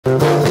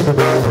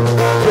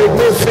Take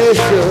me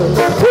fishing,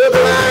 hook,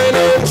 line,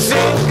 and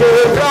sinker.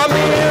 Drop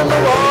me in the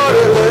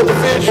water, let the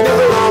fish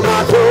nibble on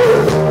my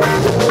toes.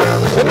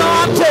 And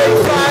I'll take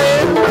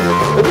flying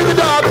through the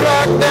dark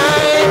black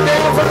night,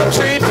 down from the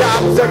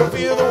treetops, I can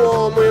feel the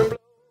warm wind blow.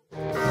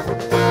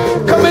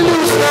 Cut me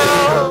loose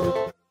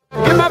now,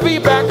 get my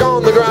feet back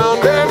on the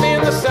ground, bury me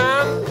in the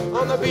sand,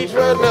 on the beach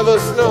where it never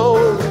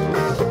snowed.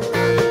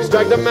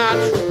 Strike the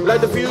match,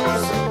 light the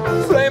fuse,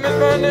 flame is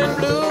burning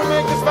blue,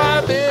 make this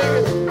fire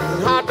big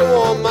and hot to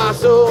warm my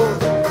soul.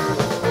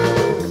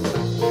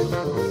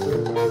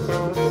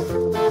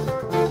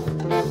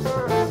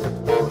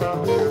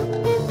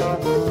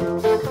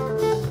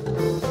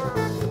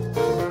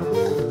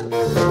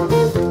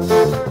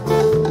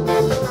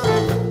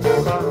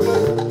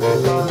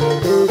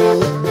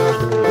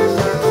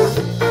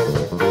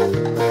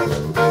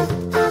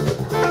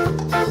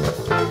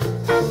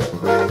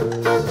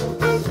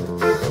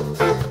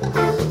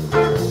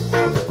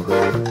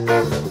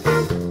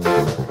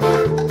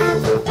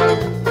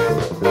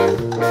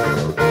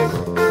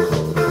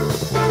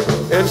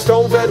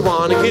 Stone-fed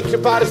wanna get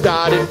your party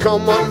started.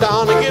 Come on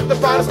down and get the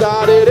party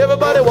started.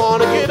 Everybody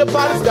wanna get the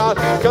party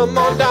started. Come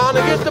on down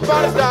and get the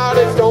party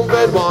started.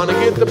 Stone-fed wanna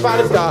get the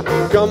party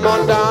started. Come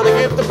on down and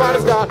get the party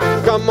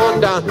started. Come on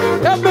down.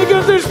 Help me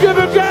get this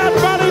given cat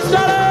party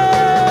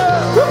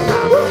started. Get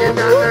down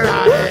the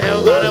ride.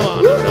 Everybody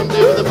wanna come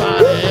to the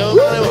party.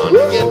 Everybody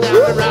wanna get down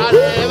the ride.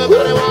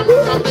 Everybody wanna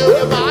come to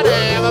the party.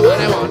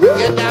 Everybody wanna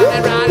get down the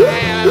ride.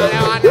 Everybody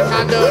wanna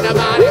come to the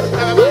party.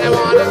 Everybody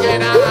wanna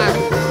get high.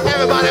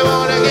 Everybody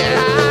wanna get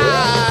high.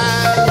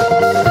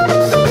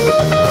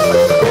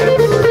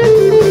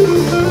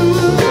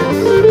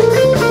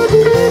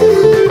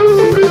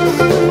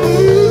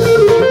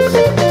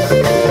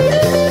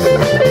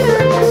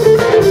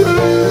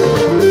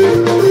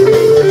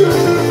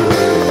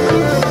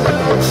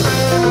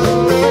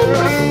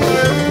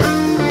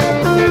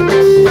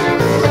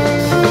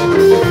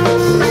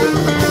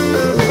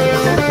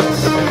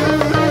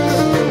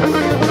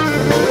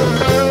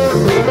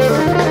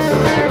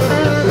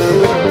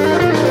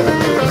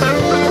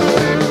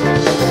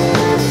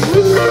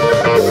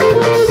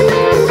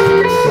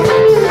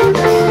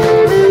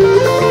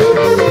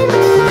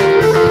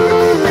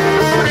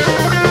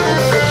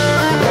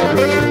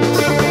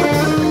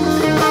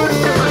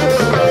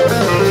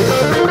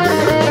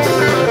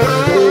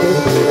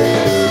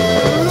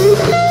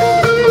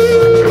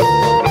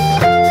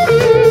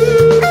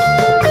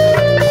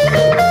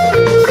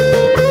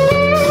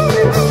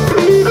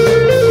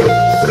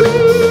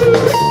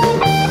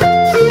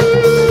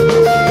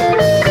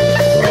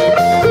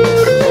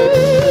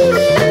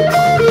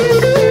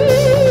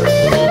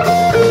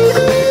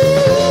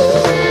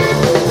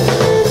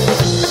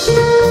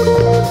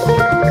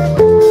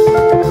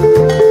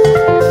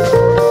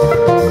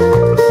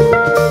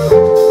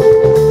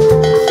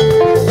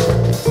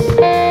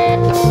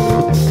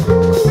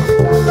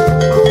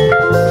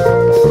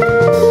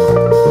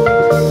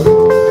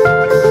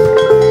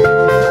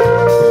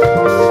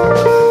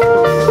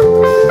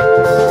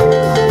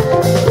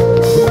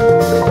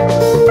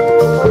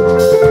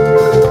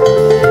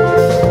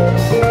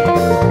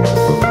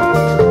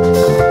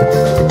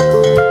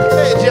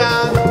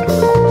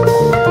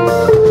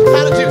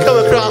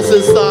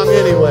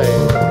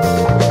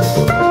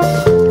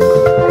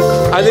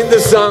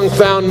 This song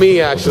found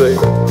me, actually.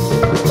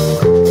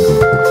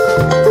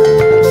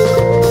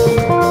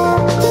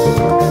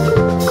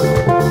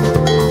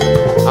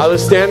 I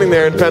was standing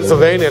there in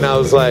Pennsylvania and I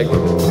was like,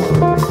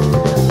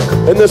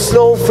 and the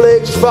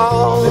snowflakes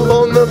fall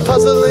on the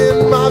puzzle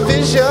in my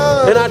vision,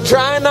 and I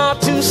try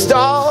not to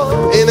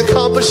stall in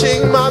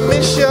accomplishing my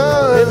mission,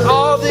 and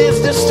all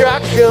these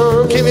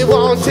distractions keep me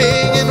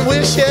wanting and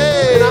wishing,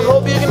 and I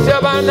hope you can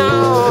tell by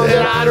now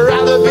that I'd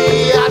rather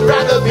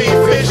be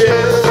fishing.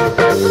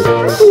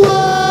 Whoa.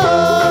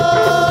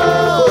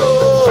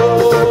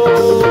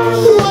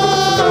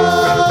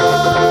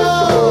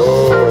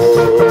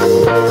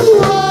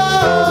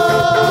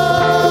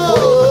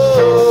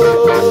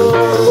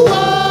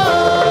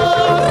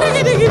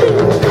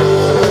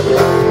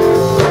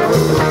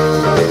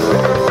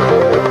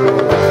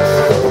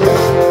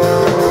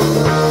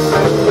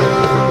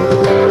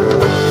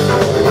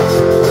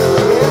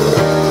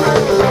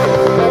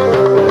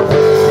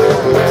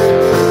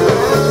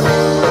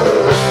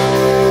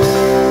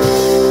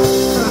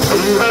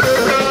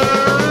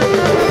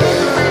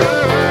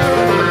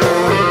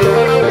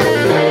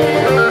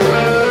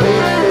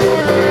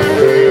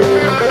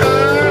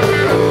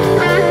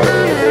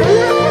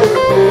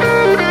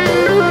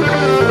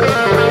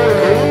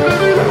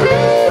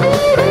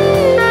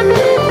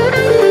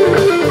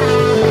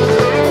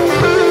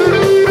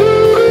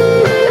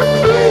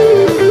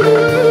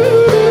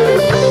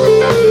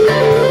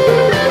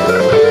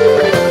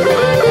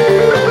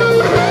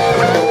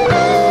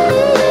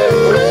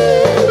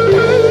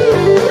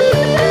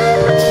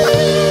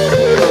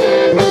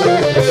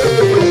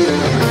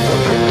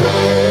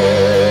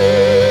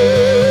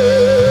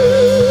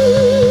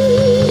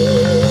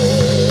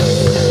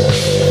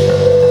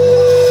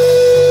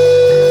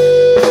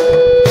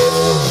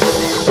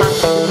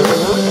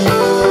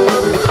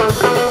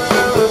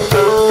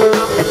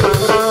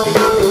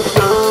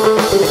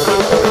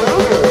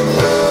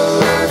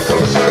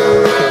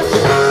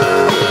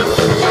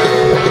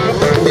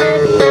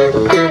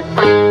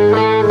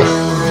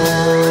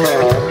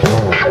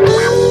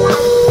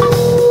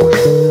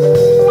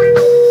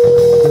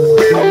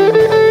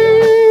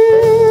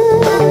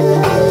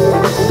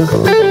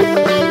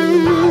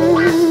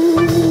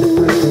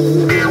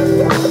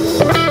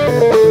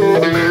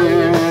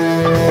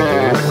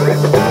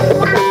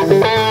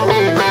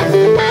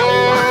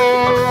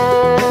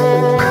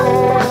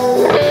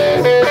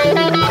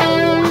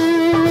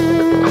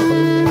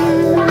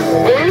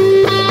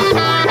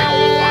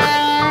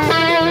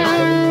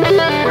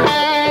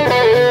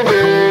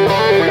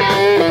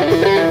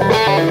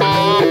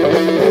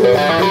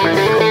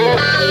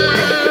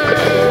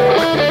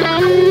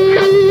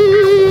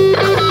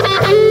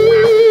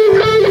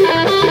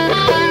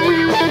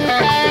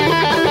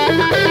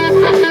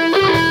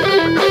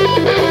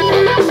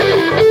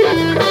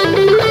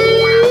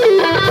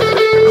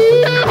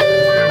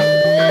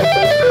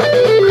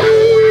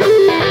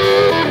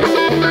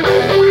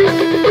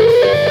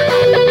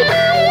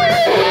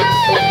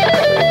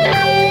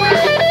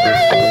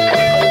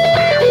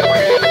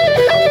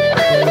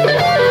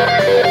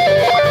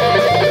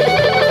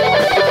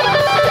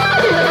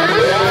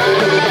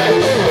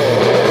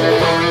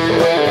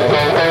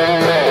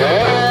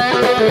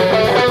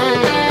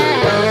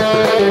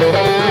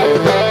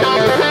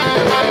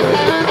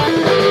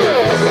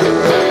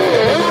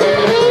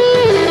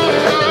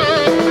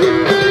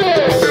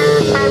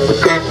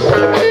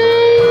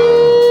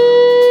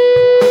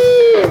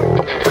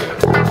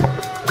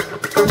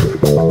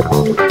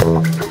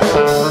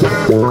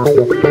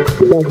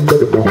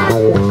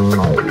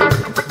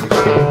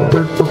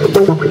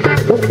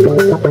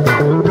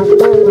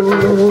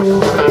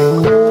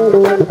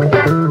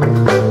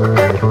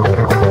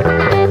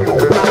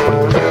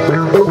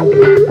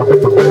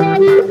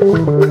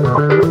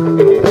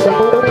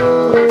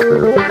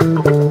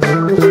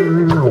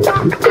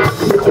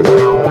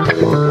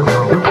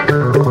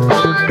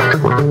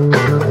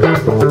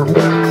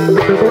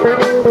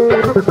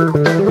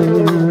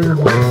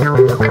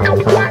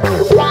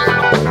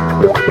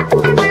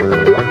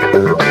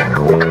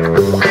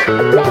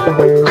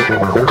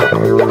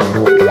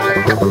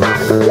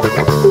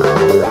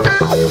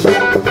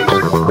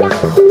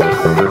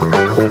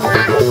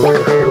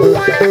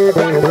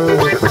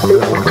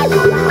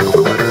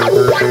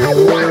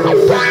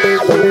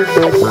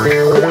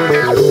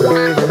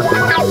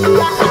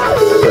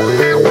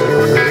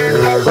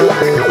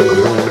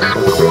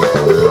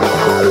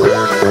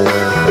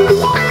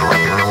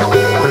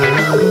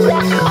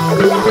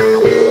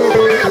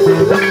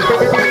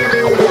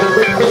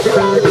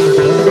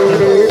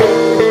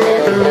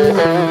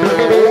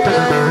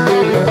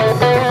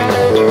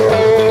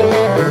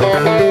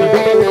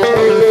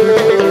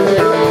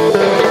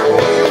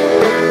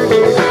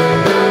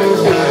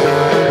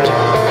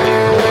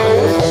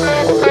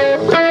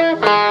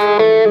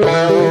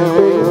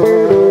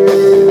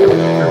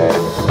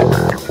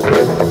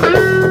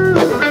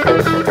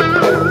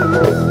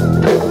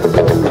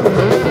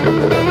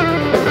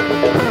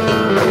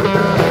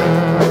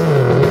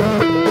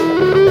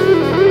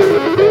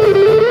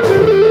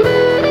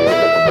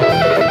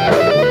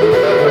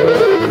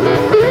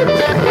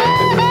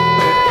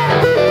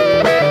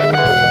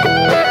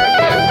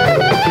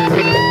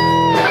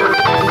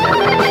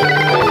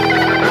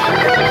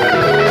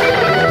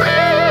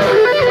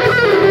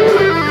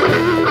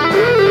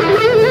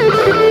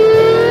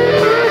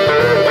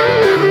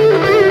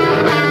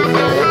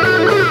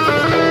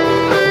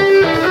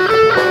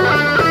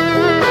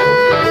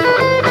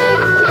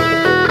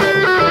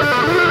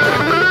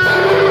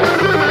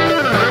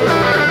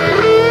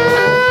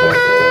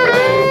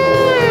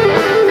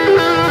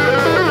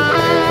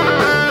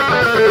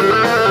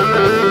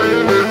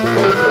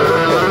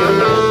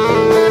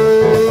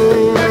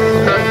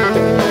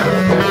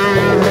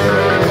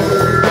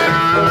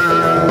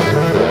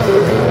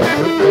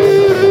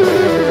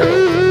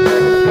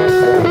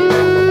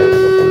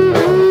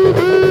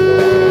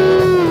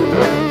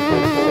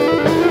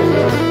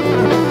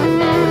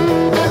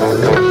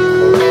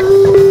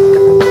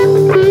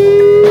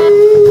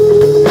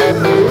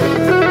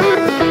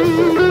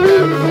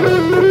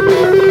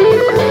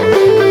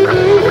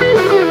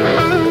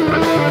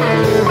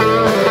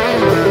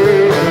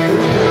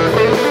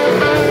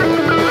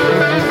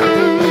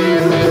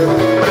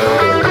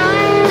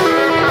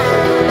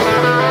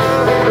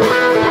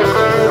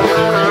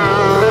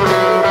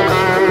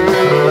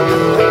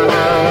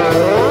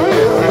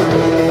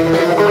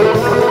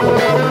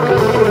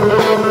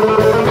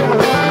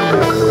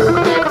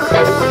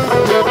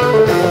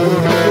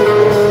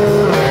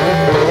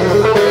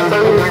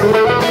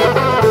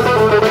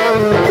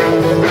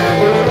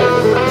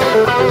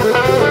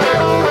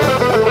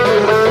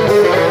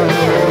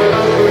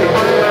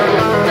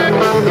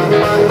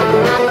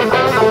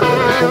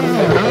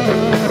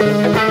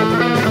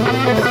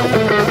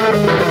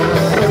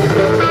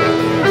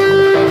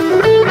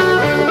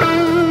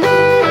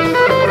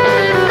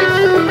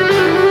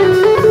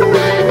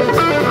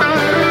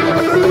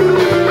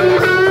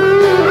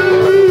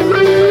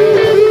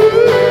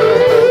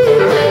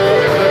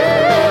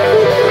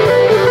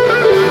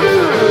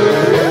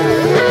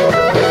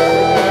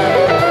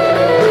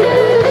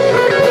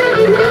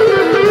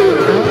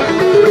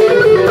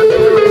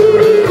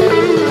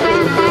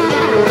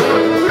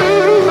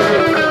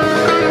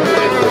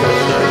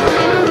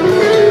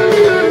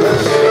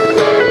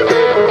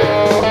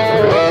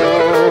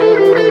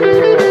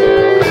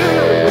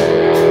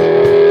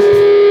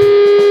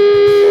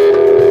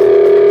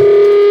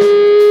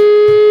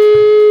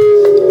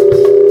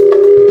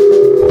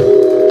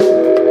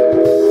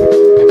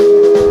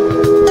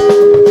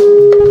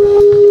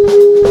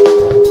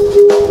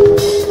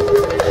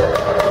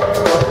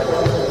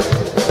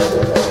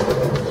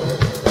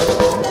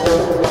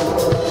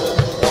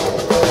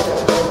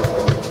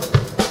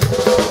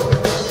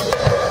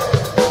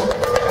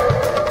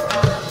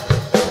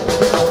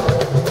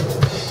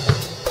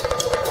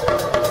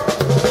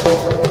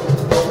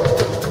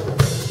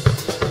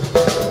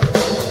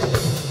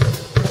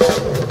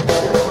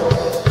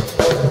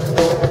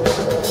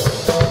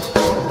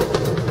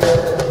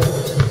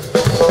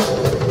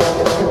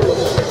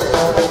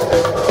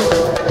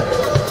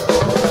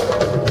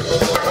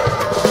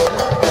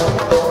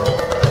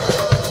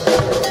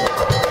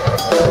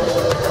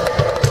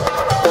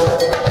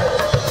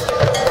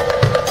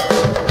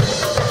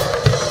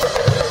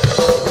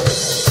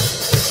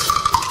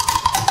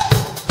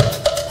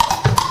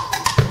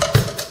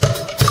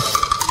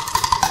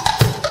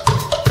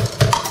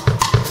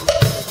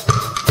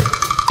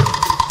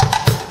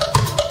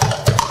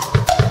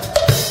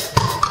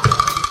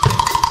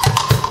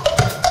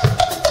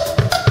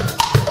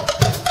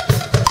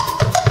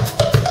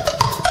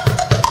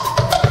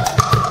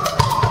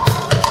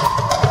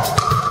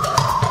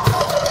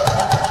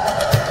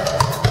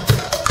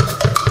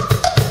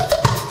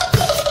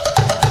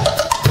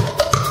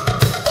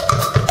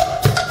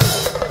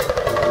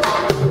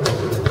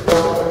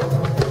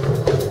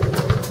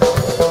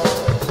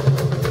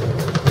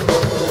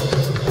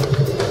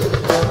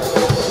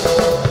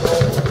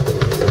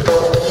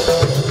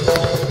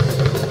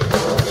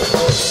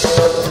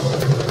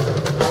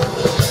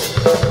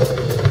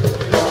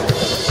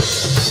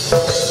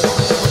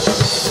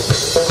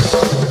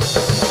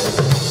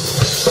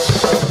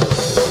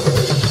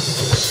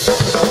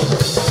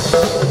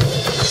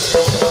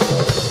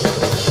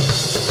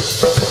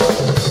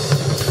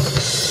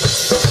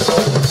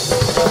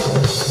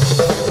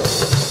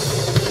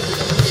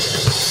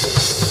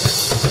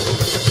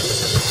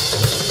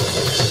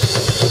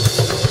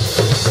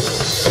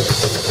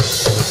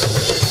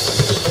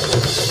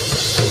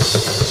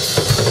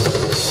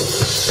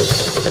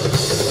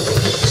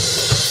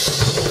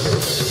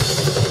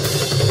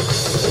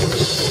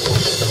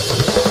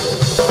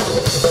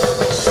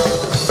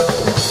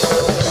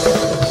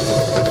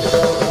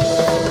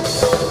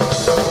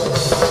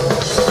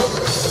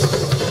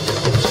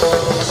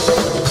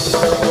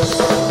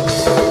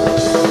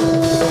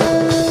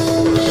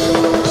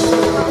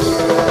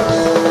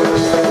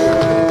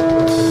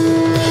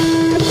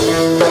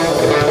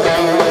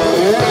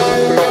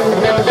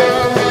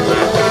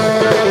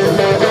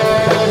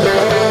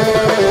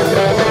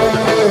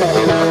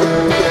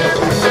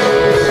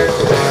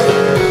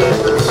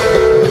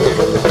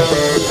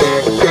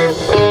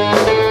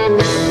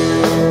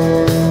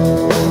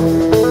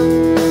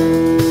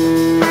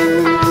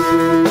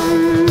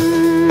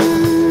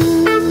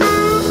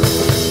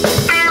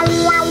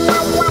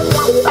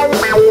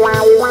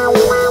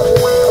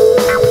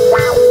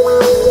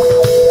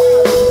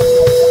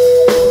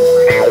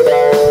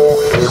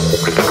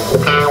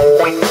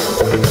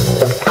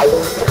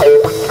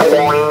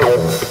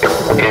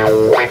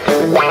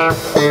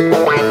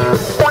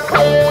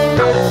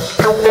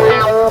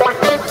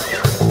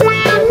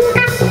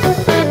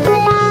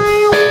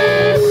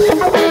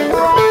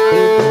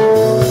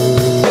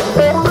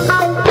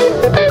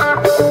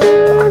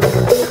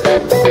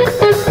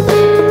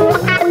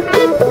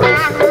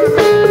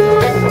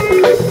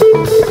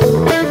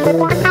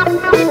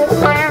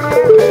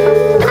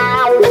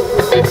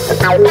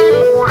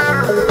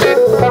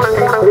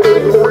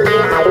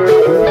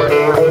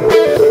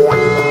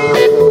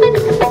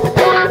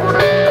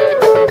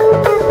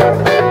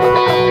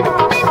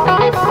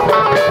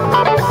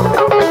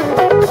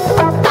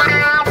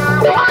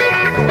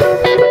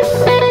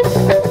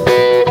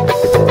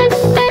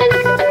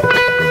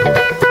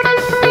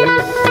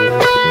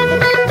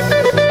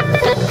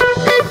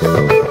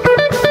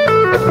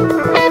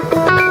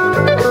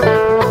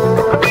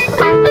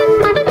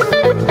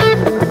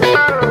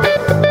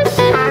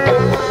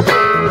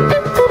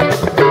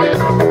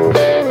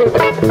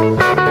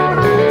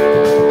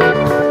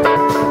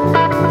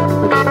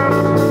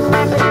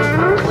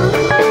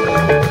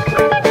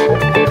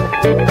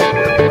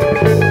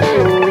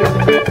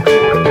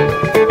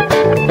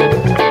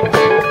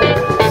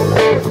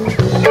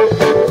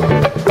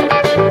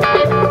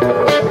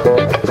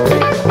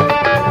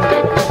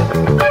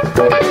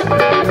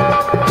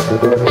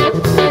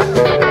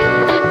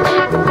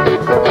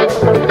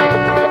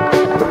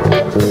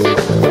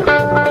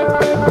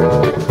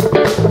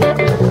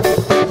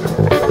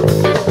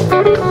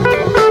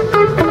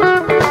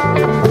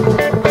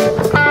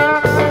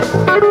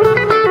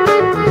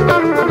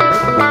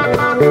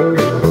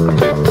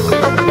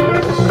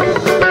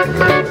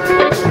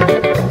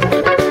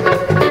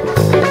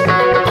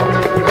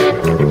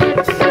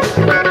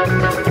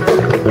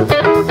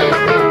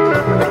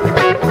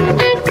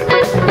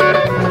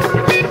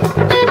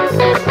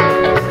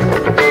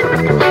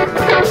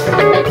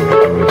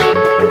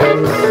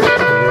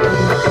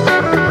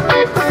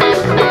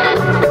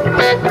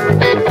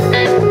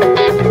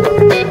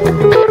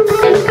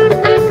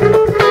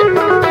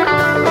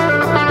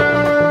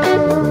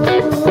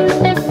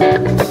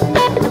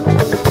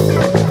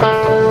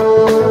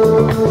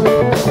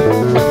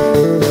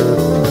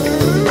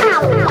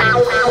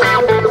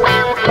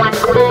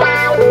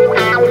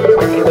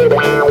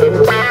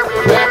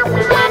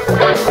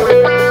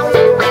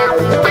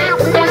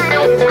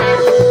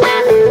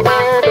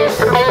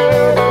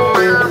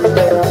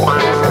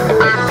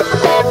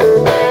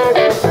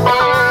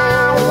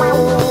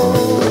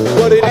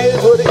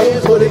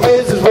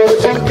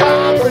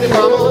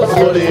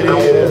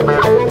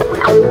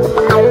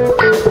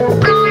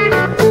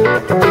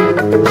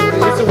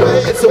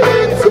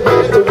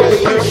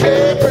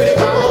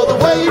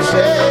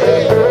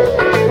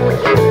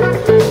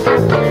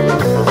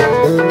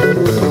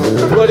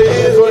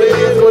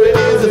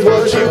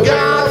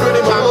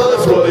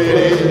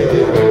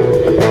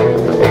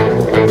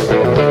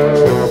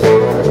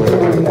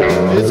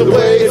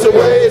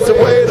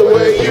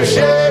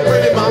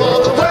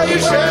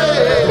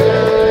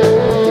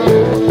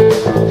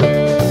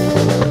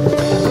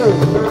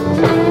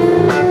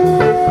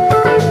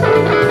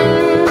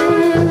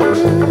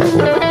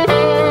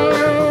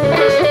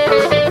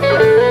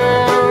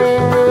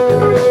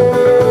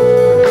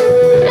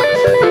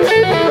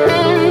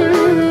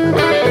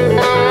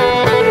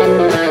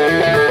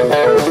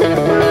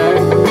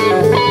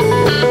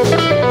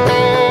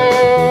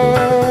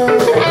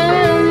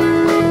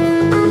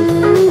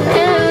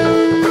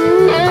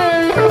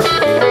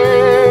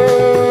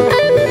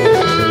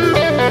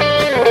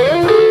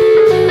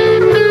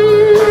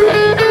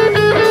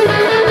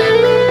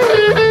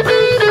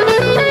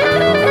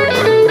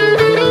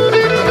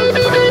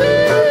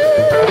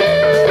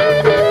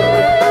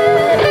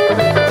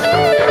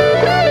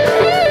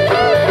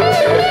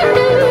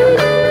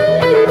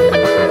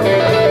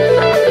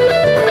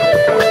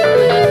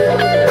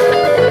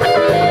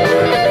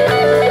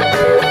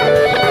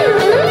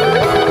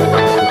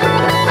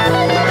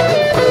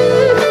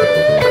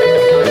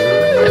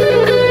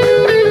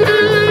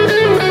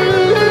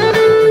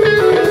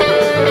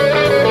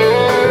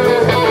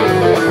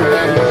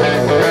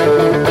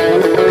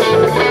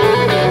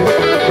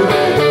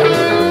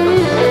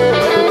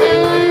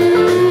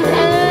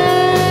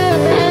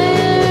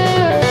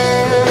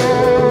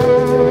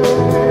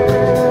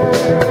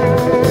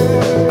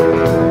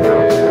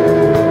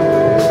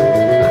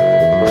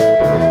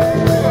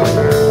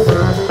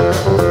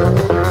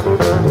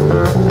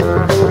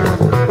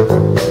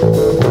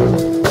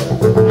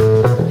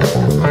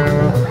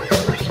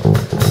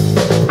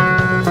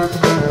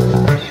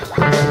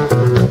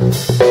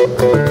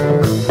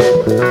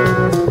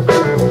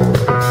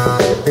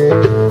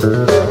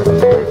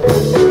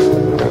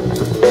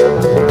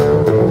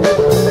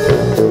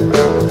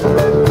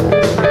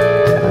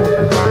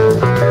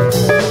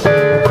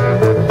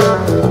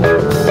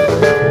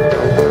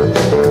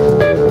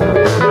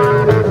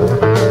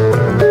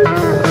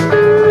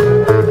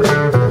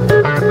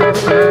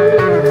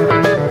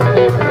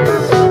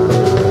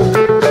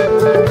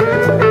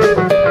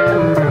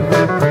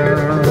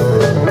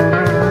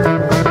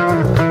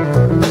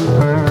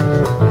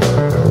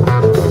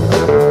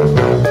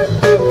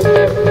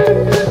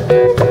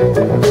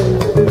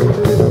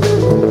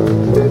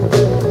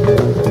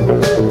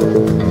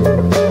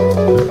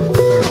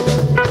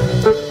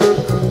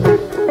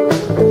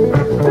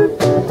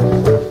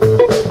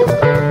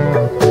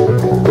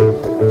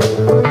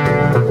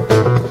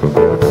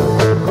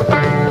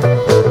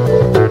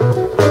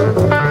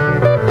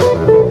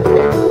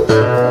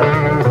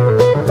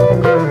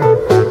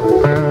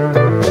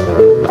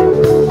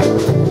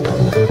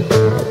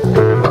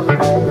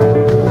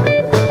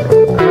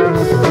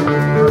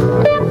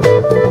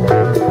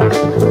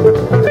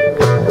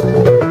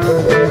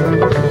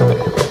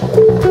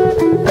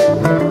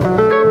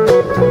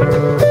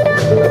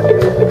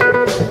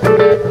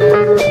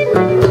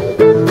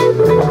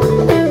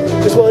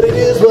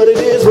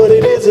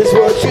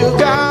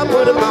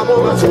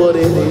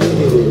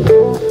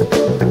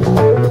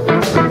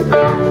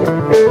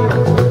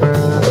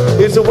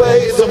 It's the way,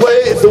 it's the way,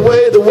 it's the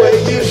way, the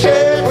way you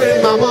share,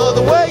 pretty mama,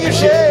 the way you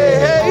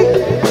share.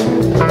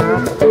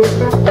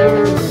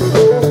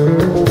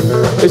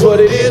 It's what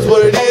it is,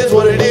 what it is,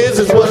 what it is,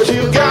 it's what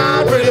you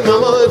got, pretty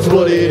mama, it's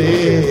what it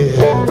is.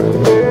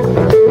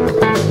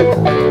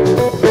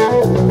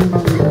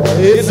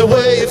 It's the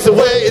way, it's the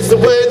way, it's the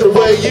way, the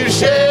way you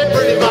share,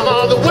 pretty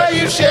mama, the way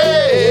you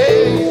share.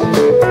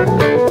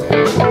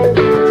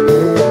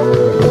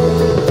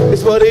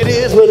 It's what it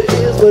is, what it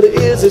is, what it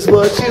is, it's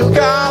what you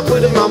got,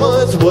 pretty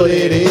mama, it's what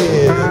it is.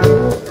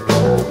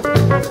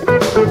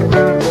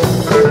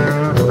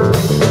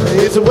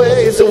 It's the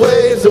way, it's the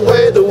way, it's the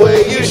way, the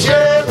way you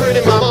share,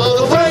 pretty mama,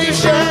 the way you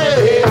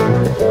share.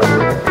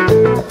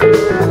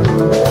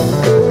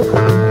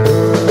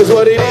 It's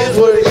what it is,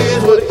 what it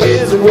is, what it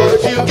is, and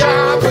what you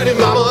got, pretty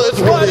mama,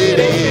 it's what it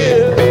is.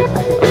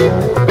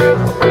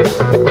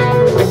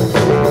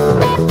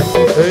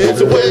 It's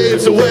the way,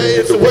 it's the way,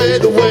 it's the way,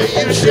 the way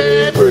you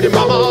share, pretty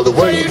mama, the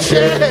way you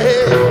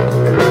share.